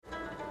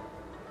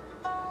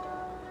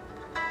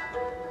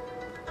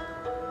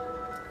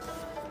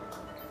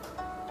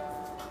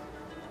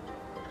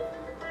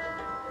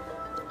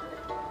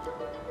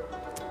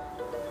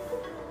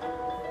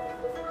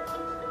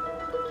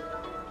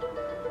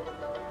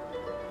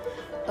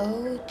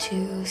Oh,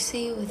 to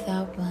see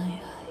without my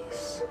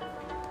eyes.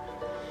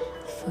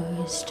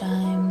 First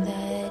time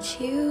that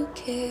you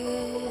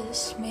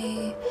kissed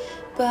me,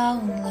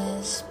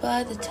 boundless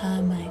by the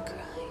time I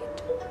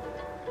cried.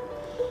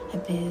 I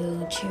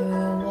built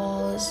your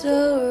walls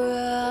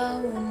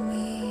around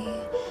me.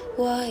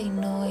 White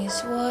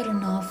noise, what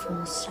an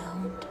awful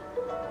sound.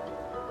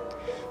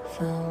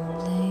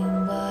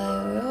 Fumbling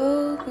by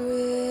Rogue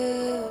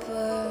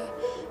River,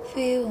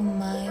 feel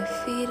my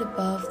feet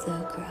above the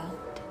ground.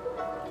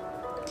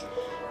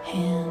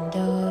 Hand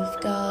of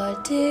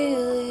God,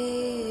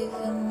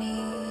 deliver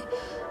me.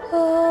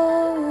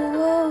 Oh,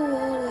 oh,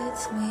 oh,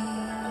 it's me.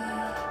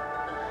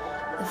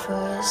 The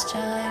first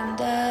time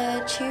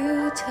that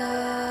you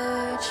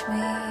touch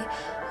me,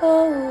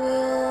 oh,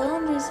 will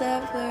wonders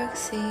ever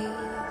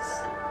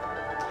cease.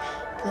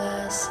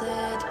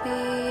 Blessed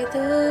be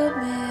the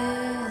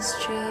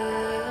mystery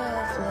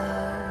of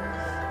love.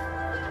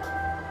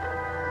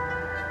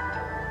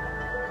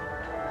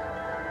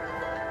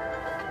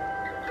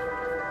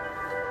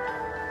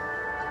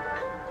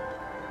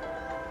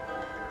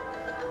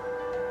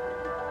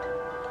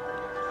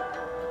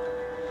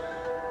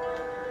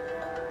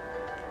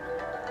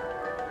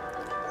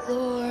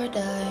 Lord,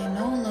 I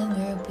no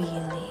longer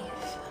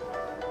believe,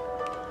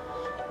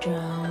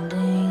 drowned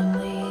in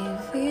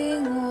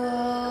living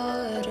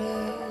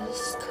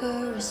waters,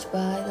 cursed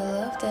by the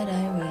love that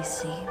I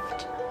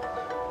received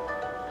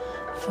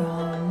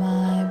from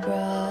my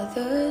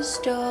brother's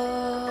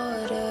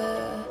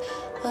daughter,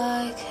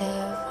 like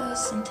half a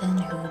centurion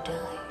who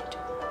died.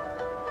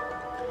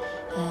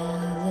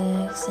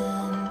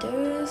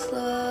 Alexander's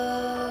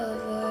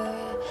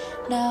lover,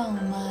 now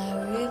my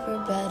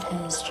riverbed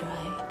has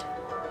dried.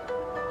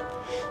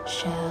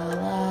 Shall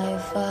I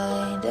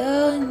find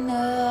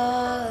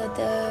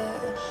another?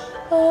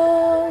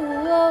 Oh,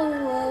 oh,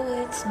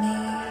 oh, it's me.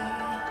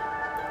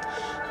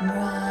 I'm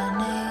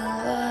running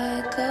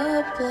like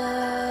a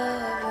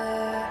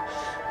plover.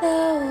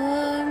 Now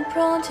I'm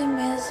prone to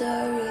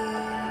misery.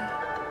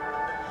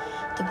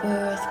 The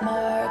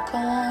birthmark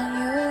on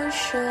your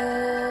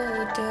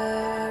shoulder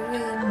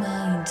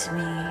reminds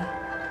me.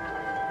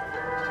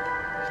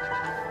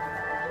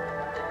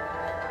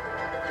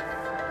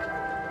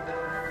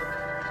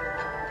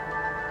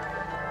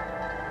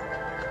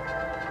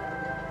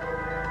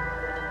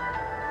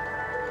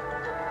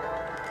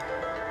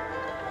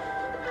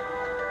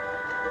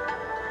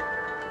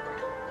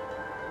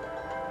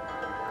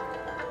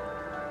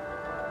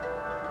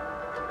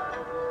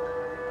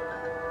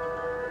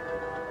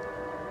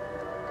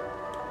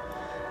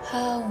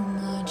 How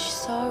much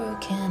sorrow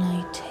can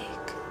I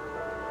take?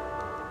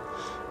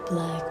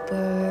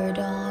 Blackbird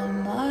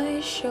on my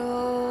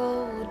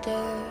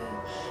shoulder,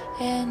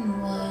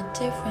 and what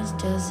difference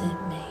does it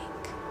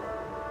make?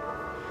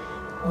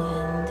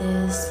 When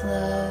this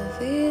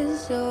love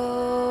is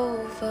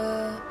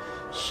over,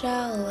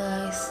 shall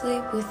I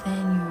sleep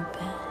within your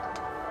bed?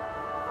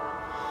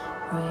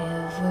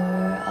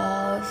 River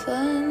of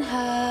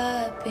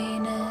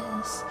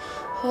unhappiness,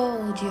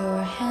 hold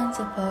your hands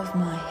above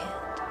my head.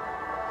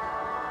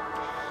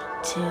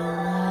 Till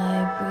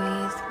I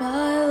breathe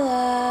my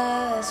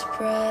last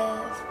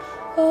breath.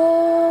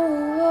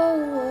 Oh,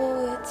 oh,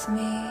 oh, it's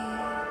me.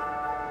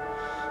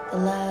 The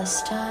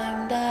last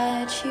time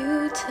that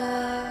you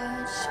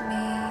touch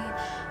me,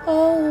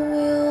 oh,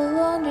 will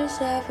wonders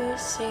ever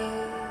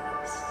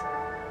cease?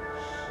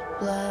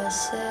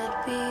 Blessed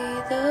be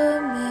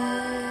the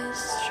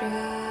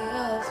mystery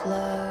of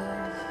love.